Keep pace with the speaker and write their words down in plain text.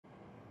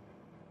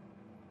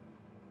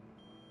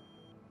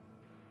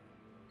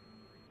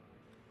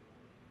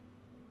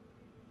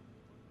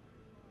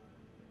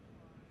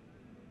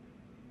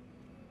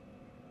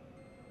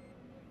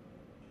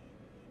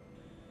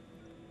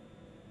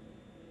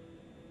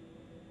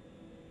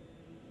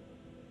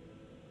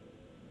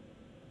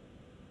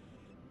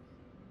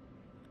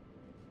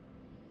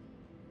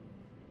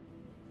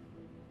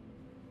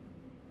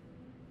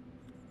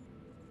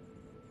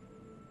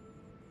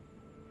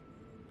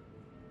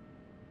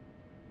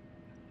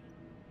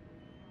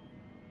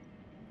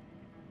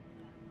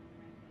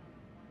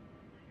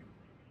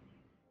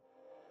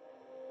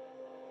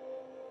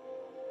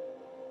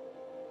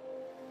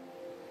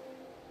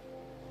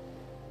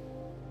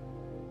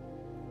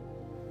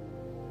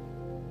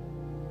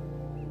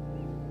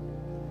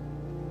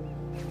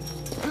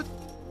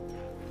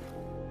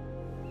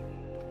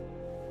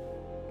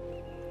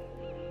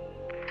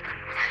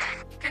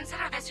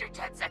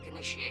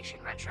initiation,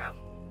 Retro.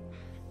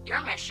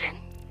 Your mission,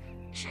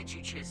 should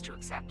you choose to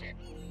accept it,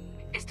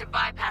 is to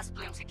bypass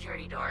Blume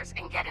security doors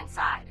and get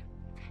inside.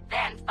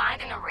 Then find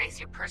and erase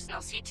your personal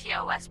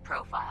CTOS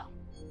profile.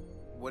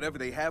 Whatever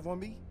they have on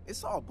me,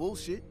 it's all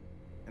bullshit.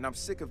 And I'm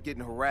sick of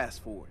getting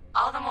harassed for it.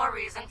 All the more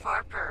reason for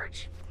a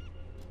purge.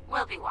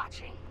 We'll be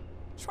watching.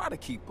 Try to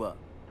keep up.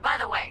 By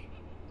the way,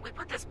 we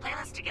put this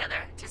playlist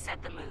together to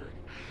set the mood.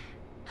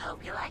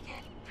 Hope you like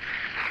it.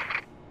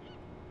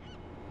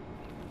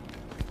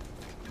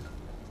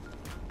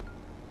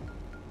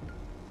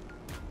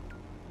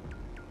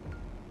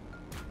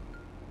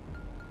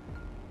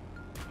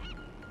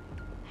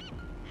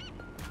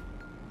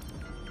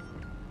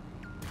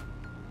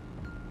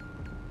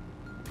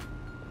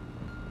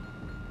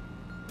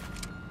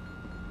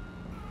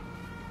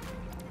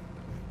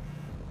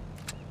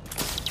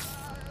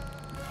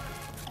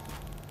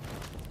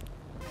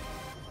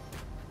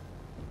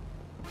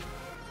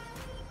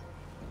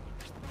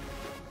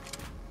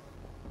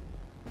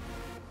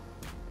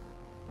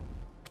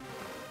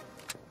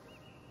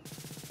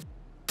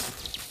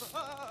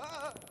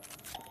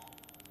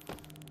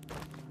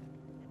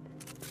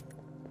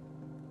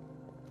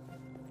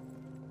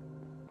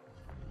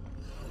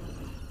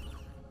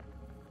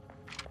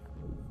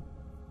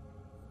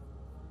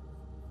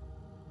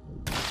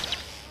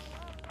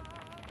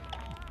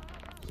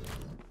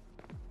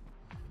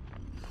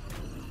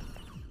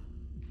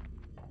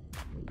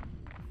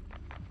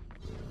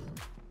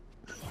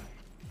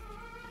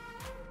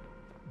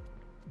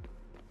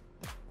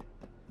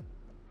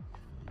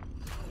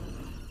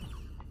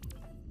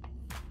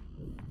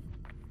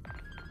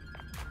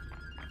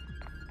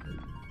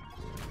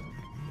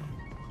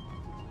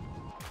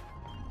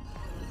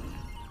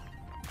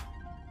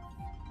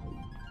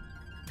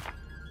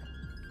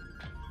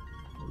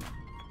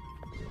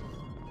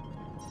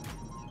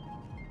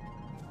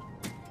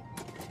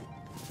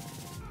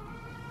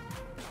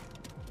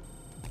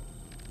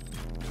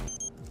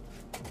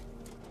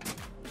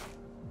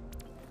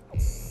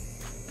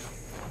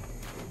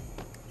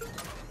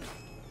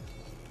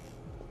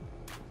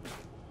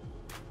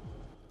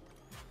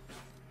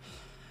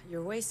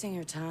 You're wasting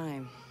your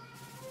time.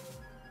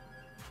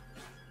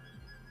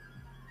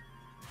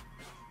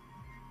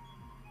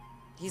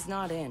 He's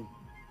not in.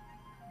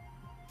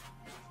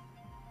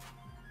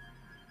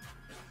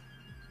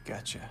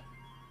 Gotcha.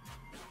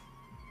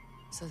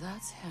 So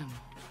that's him.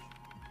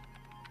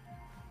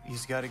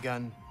 He's got a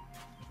gun.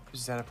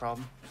 Is that a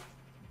problem?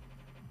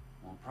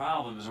 Well,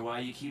 problems are why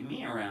you keep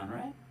me around,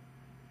 right?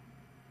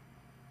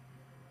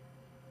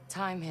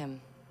 Time him.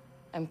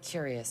 I'm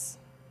curious.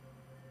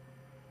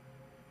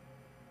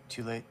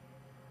 Too late.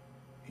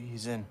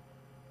 He's in.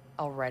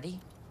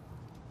 Already?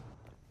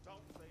 Don't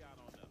say I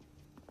don't know.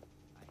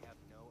 I have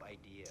no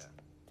idea.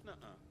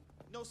 Nuh-uh.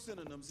 No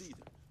synonyms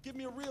either. Give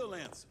me a real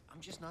answer.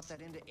 I'm just not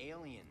that into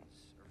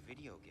aliens or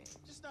video games.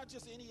 It's not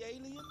just any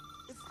alien.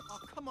 It's... Oh,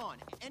 come on.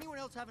 Anyone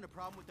else having a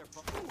problem with their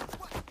phone? Ooh,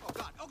 what? Oh,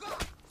 God. Oh,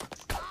 God!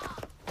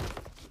 Ah!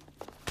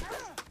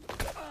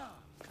 Ah!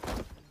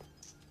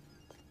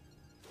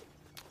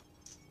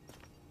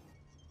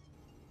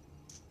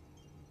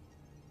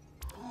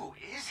 Who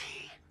is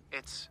he?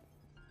 It's...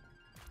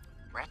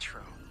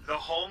 Retro. The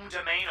home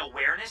domain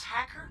awareness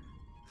hacker?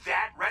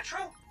 That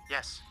Retro?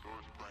 Yes.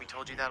 We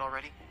told you that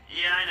already?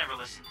 Yeah, I never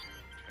listened.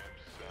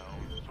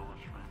 Sound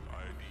source root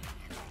ID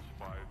equals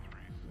 536.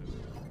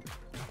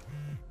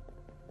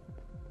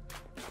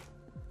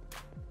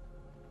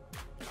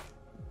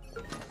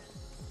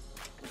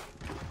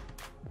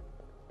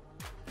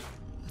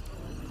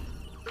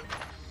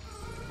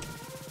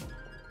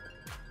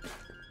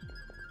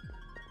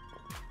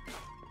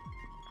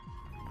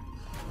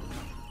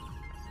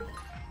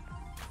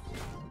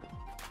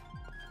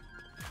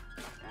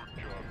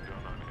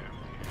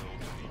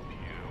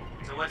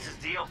 So what's his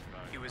deal?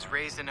 He was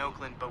raised in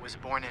Oakland, but was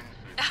born in...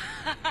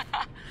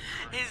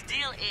 His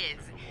deal is,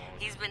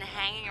 he's been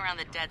hanging around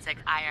the Dedsec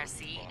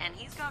IRC, and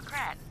he's got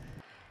cred.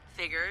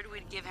 Figured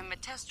we'd give him a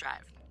test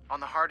drive. On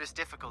the hardest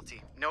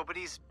difficulty.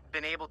 Nobody's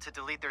been able to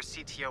delete their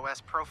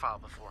CTOS profile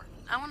before.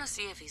 I want to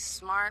see if he's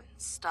smart,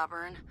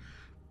 stubborn,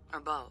 or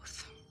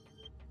both.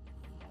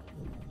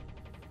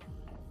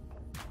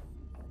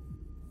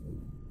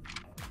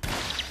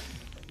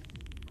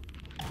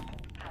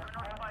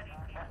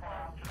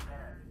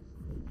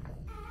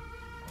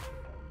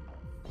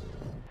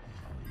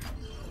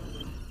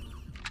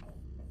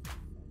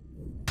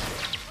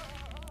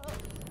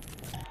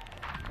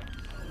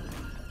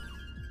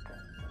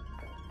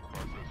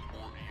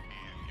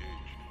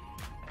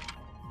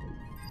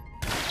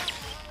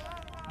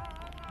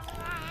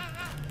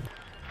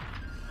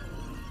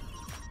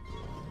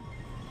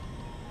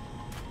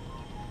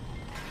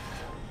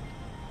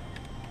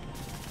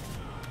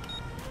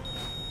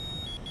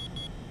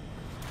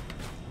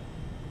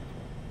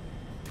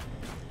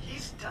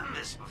 Done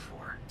this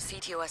before.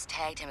 CTOS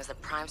tagged him as the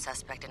prime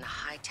suspect in a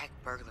high-tech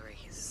burglary,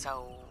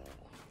 so...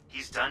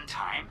 He's done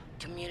time?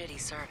 Community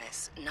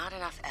service. Not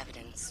enough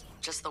evidence.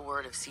 Just the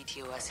word of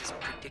CTOS's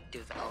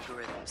predictive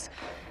algorithms.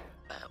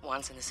 But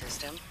once in the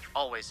system...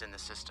 Always in the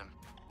system.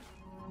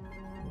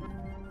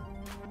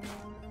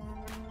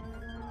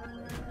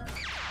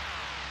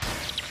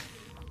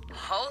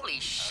 Holy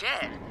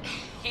shit.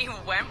 He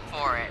went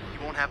for it.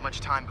 You won't have much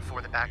time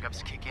before the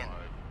backups kick in.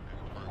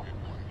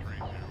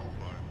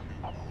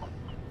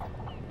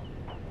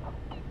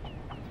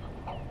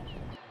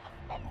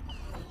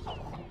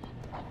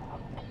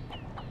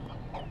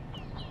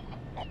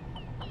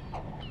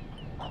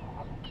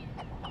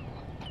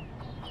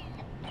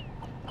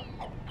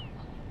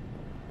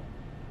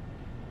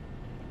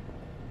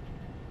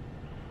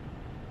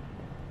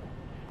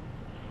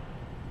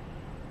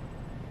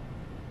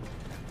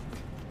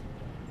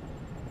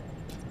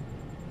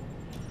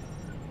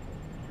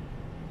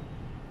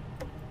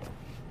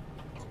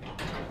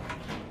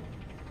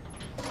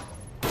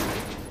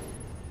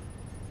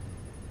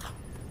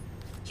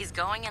 He's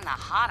going in the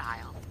hot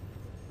aisle.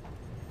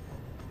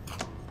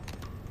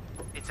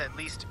 It's at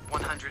least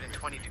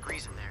 120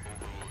 degrees in there.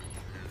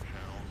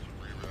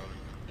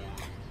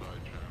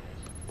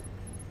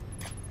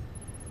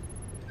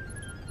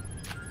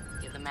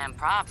 Give the man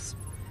props.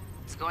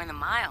 He's going the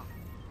mile.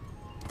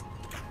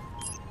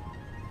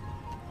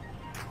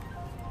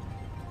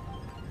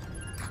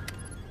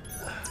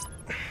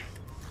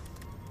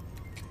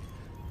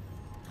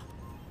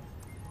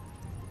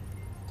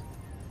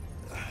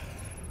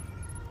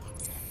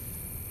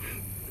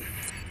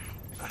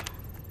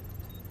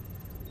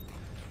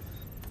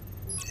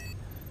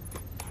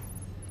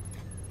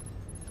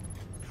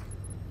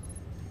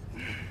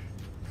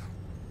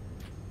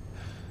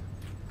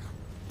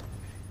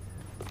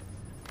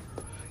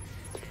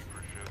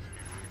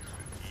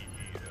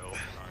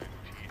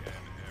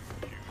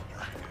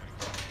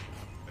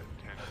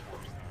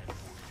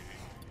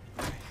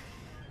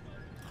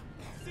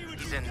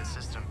 He's in the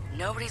system.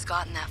 Nobody's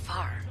gotten that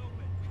far.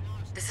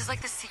 This is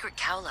like the secret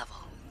cow level.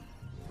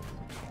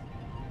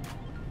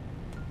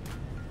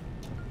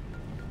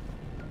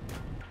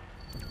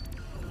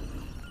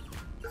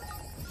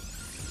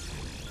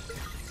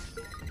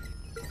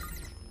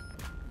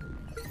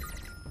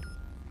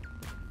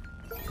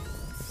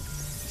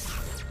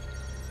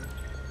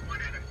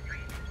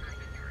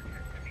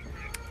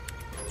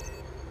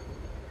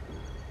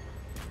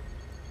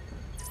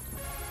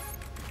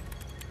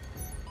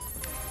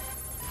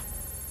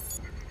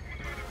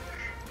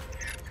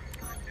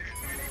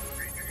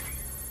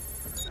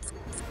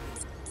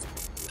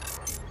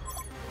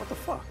 What the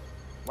fuck?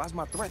 Why's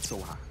my threat so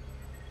high?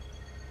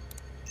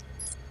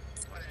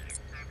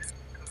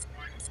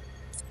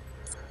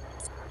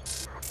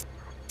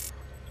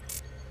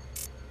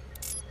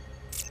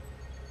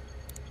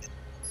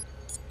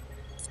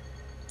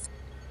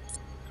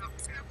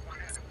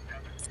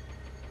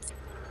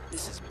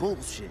 This is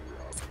bullshit.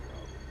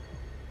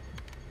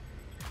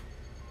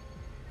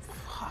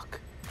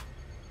 Fuck.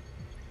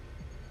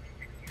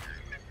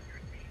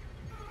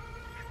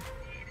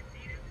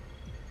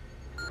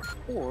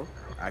 Or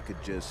I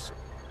could just...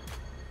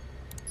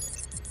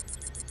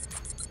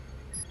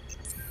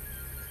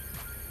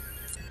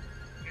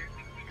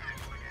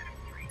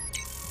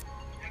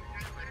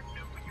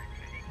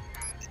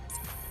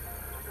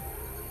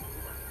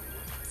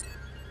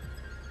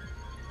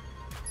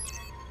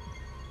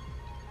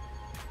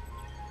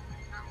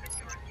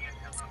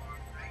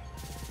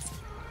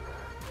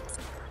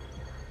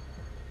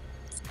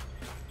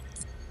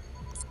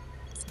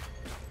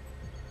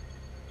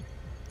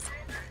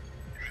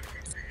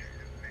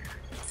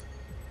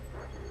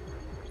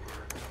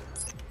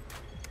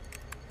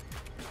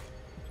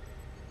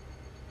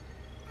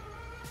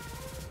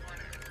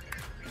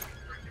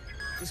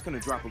 Just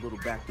gonna drop a little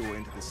backdoor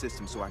into the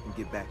system so I can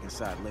get back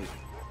inside later.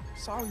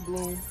 Sorry,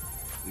 Blume.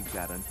 We've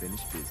got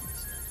unfinished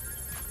business.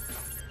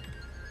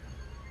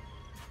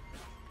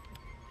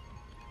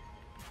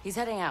 He's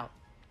heading out.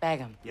 Bag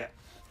him. Yeah.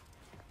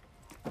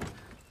 Ethan's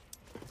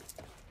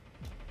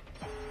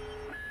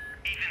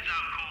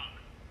out cold.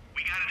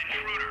 We got an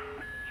intruder.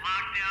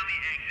 Lock down the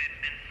exit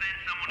and send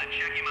someone to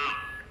check him out.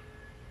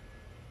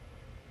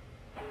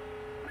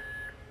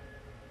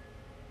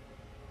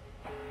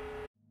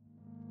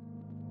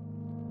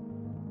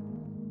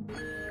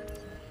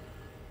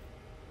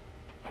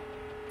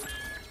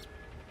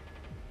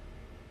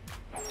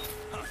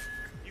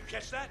 You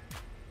catch that?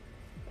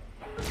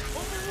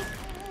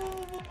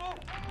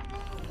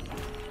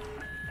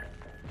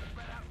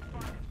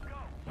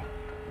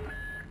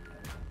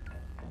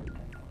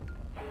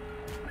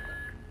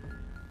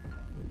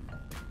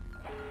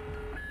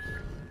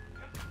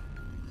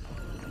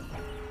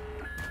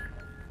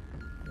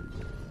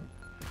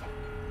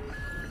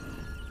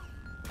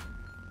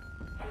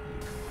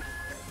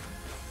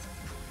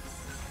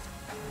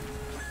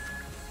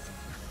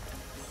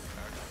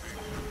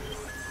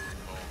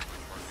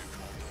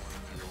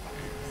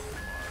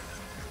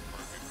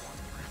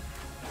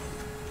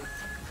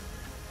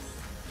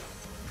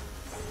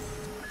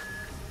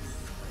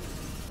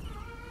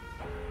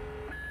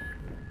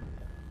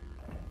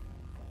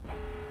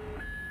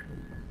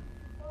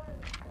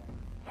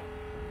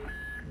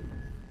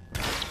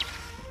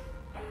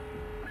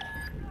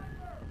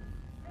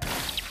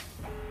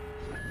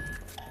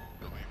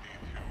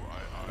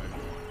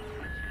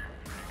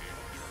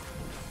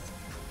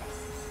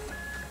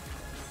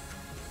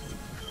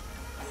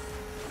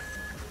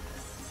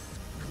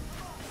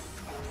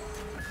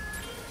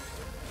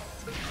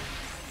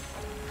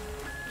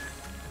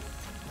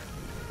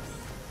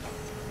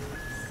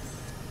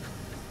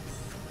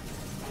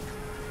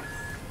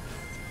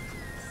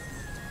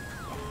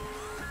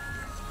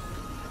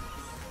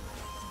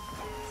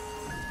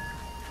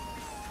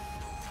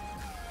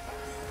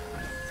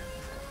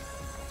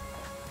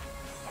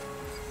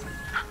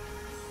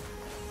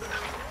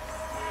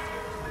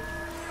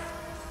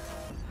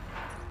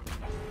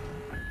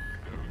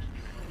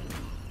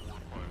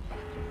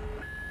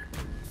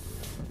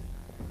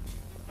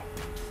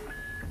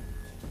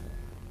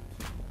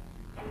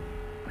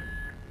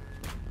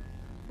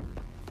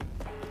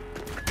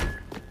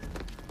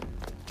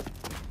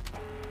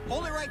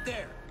 right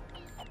there.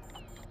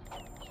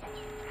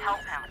 Help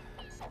him.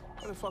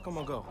 Where the fuck am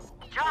I gonna go?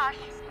 Josh!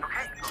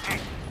 Okay.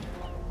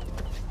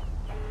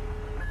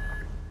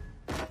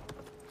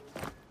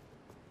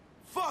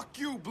 Fuck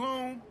you,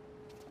 Blume!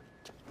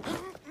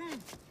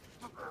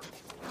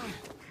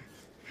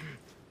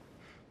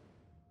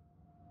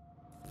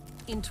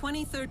 In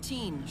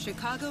 2013,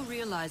 Chicago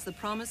realized the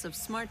promise of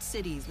smart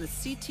cities with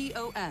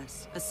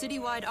CTOS, a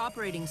citywide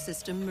operating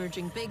system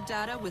merging big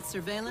data with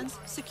surveillance,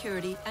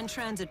 security, and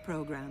transit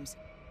programs.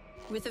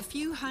 With a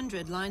few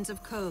hundred lines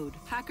of code,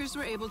 hackers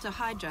were able to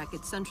hijack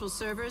its central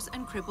servers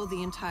and cripple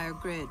the entire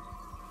grid.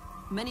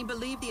 Many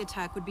believed the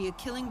attack would be a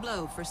killing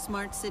blow for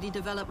smart city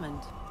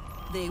development.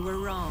 They were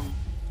wrong.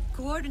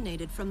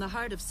 Coordinated from the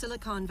heart of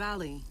Silicon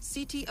Valley,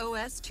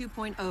 CTOS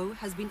 2.0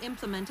 has been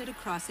implemented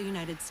across the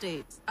United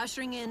States,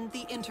 ushering in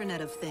the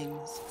Internet of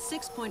Things.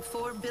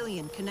 6.4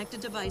 billion connected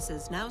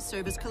devices now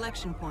serve as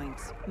collection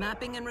points,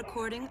 mapping and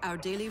recording our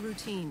daily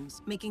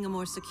routines, making a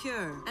more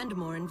secure and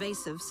more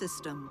invasive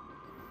system.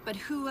 But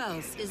who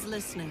else is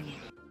listening?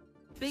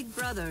 Big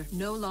Brother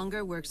no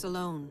longer works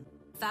alone.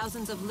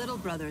 Thousands of little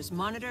brothers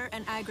monitor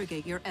and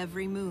aggregate your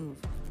every move,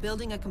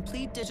 building a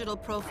complete digital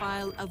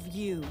profile of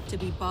you to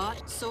be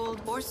bought, sold,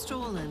 or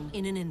stolen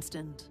in an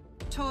instant.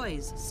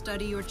 Toys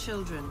study your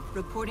children,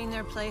 reporting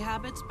their play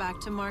habits back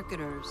to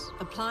marketers.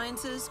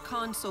 Appliances,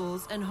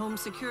 consoles, and home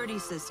security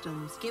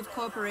systems give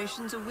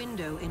corporations a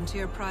window into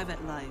your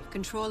private life.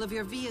 Control of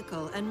your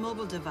vehicle and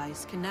mobile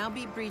device can now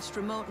be breached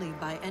remotely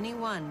by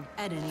anyone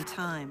at any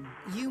time.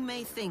 You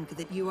may think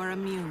that you are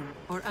immune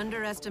or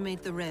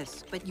underestimate the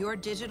risk, but your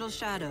digital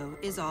shadow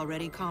is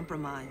already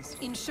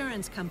compromised.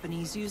 Insurance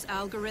companies use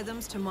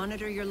algorithms to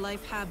monitor your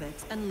life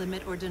habits and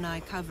limit or deny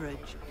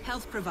coverage.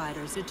 Health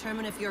providers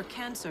determine if your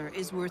cancer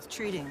is worth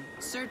treating.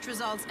 Search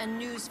results and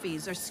news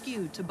feeds are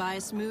skewed to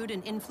bias mood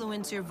and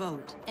influence your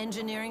vote,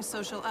 engineering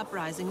social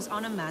uprisings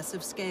on a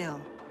massive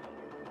scale.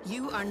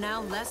 You are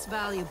now less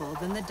valuable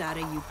than the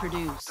data you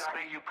produce.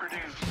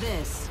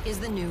 This is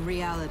the new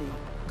reality.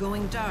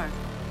 Going dark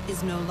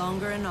is no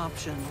longer an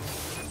option.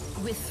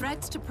 With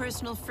threats to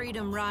personal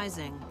freedom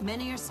rising,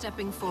 many are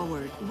stepping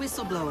forward.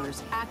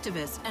 Whistleblowers,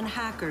 activists, and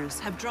hackers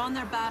have drawn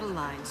their battle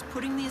lines,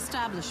 putting the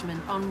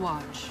establishment on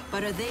watch.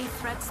 But are they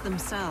threats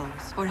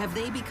themselves, or have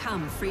they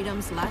become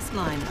freedom's last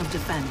line of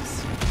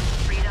defense?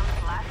 Freedom's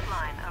last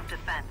line of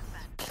defense.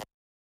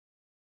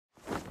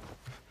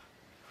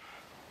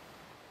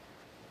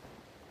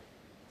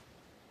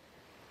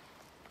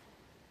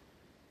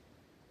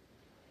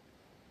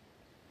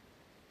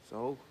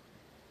 So,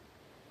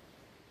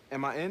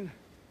 am I in?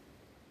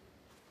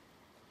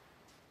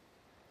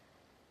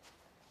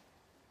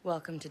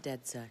 Welcome to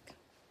Dedsec.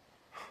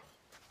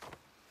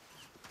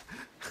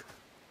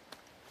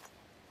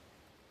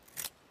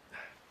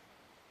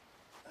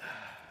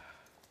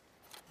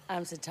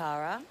 I'm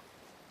Satara.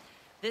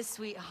 This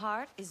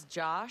sweetheart is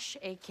Josh,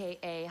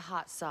 aka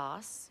Hot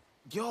Sauce.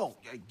 Yo,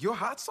 you're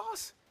hot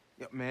sauce?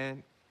 Yeah,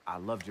 man, I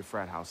loved your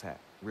frat house hat.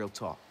 Real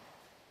talk.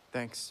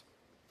 Thanks.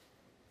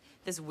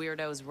 This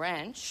weirdo's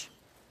Wrench.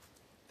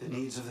 The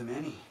needs of the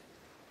many.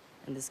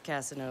 And this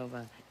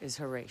Casanova is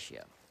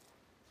Horatio.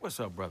 What's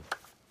up, brother?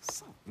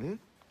 What's up, man?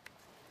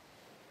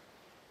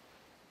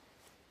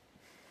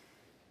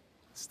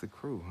 It's the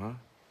crew, huh?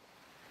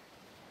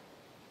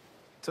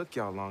 Took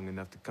y'all long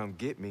enough to come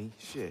get me.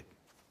 Shit.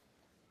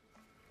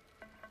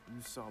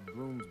 You saw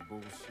Blume's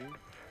bullshit.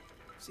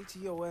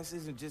 CTOS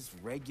isn't just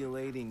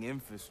regulating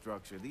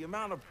infrastructure. The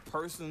amount of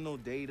personal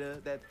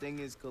data that thing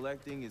is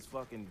collecting is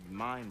fucking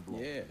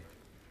mind-blowing. Yeah.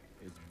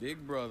 It's Big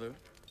Brother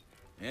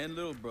and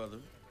Little Brother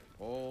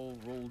all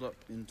rolled up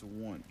into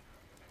one.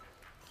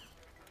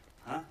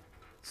 Huh?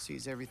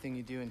 Sees everything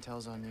you do and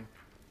tells on you.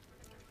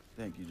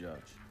 Thank you, Josh.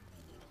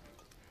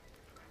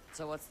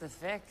 So what's the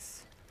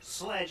fix?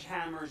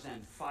 Sledgehammers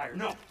and fire.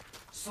 No!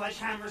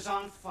 Sledgehammers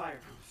on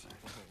fire.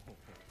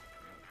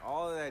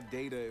 All of that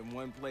data in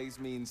one place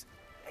means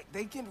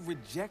they can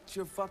reject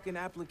your fucking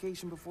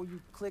application before you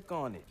click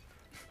on it.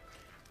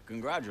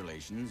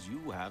 Congratulations,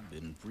 you have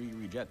been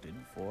pre-rejected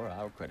for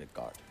our credit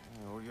card.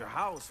 Or your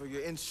house, or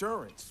your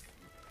insurance.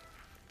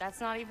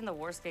 That's not even the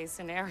worst case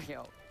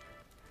scenario.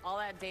 All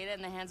that data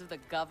in the hands of the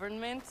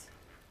government,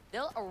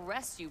 they'll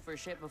arrest you for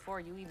shit before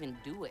you even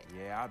do it.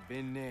 Yeah, I've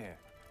been there.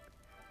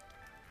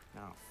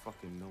 Now I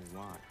fucking know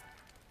why.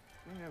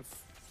 Man,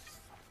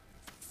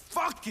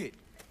 fuck it!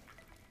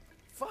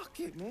 Fuck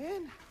it,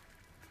 man.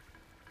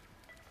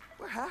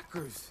 We're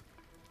hackers.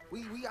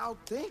 We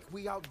outthink,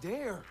 we out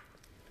dare.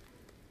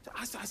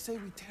 I say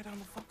we tear down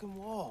the fucking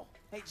wall.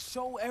 Hey,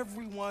 show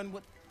everyone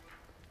what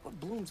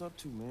Blume's up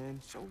to, man.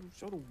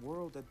 Show the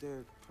world that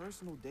their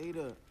personal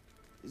data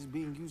is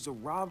being used to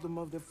rob them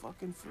of their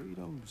fucking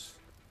freedoms.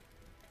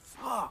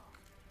 Fuck.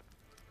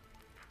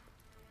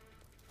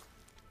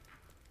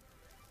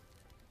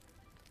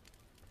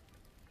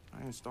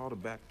 I installed a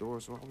back door,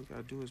 so all we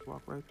gotta do is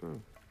walk right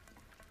through.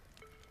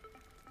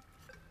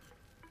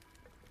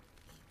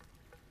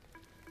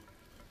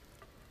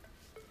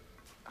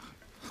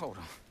 Hold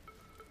on.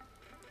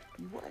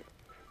 You what?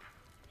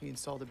 He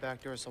installed the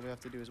back door, so all we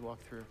have to do is walk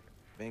through.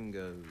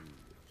 fingers.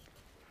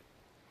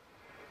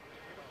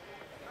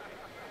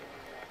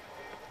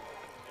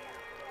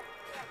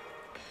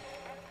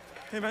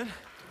 Hey, man. Do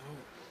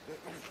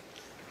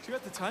you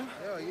got the time?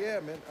 Oh, yeah,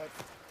 man.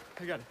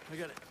 I got it.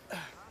 It's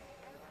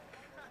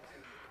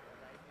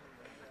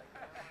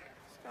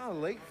kind of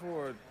late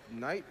for a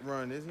night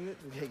run, isn't it?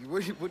 Hey,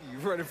 what are you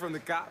running from the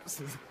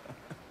cops?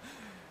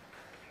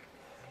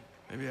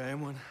 Maybe I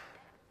am one.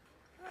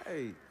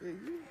 Hey,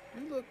 you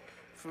look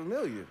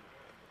familiar.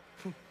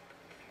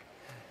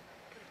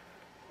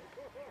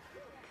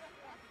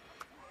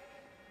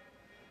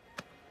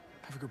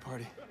 Have a good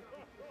party.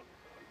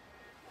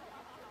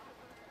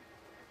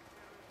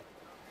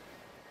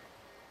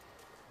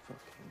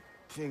 Fucking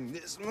ping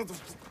this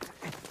motherfucker.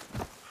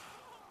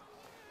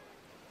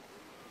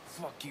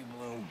 Fuck you,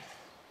 Blume.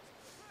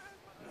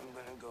 I'm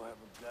gonna go have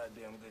a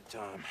goddamn good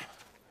time.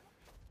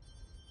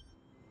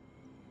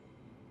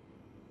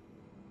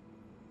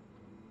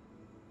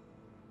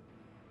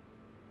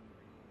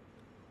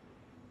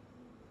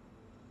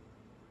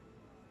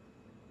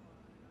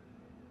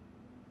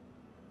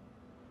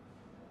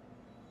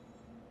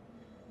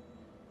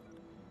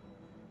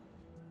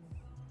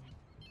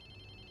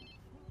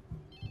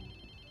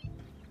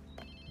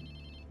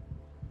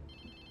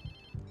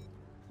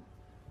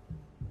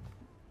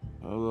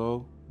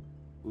 Hello?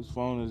 Whose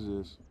phone is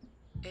this?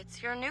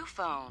 It's your new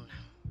phone.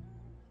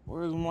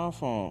 Where's my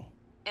phone?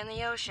 In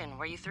the ocean,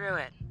 where you threw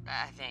it,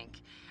 I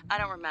think. I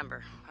don't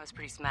remember. I was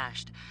pretty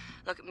smashed.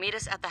 Look, meet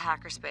us at the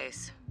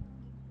hackerspace.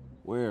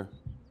 Where?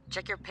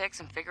 Check your pics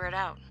and figure it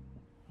out.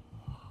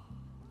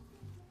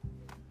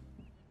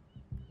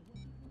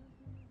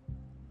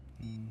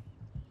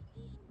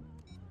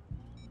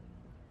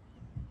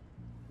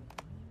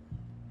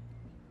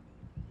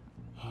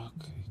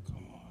 Okay,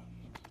 come on.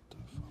 What the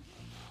fuck?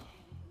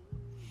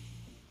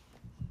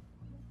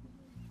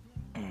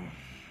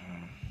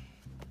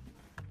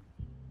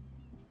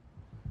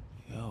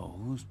 Yo,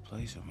 whose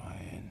place am I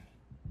in?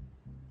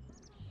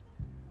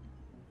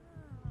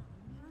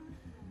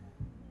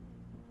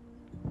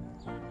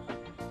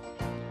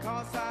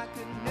 Cause I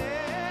could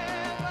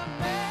never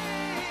make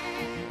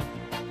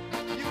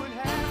you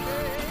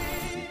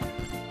unhappy.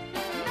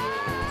 No,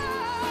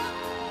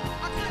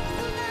 I couldn't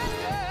do that,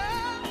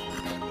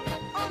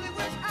 girl. Only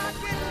wish I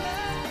could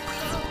love you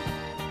so.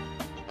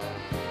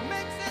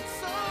 Makes it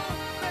so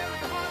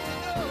very hard to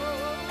know.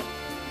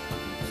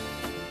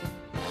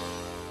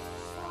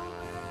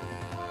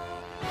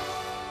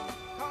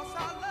 Cause I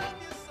love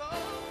you so.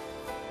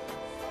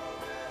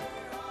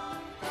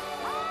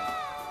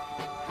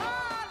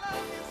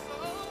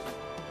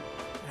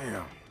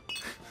 Damn.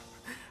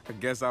 I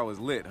guess I was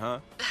lit, huh?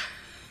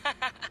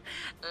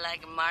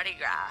 Like Mardi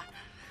Gras.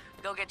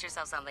 Go get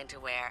yourself something to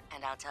wear,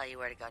 and I'll tell you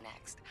where to go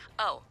next.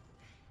 Oh,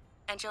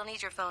 and you'll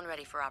need your phone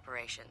ready for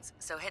operations,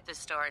 so hit the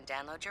store and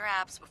download your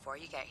apps before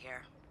you get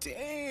here.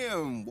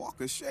 Damn, walk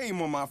of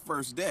shame on my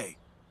first day.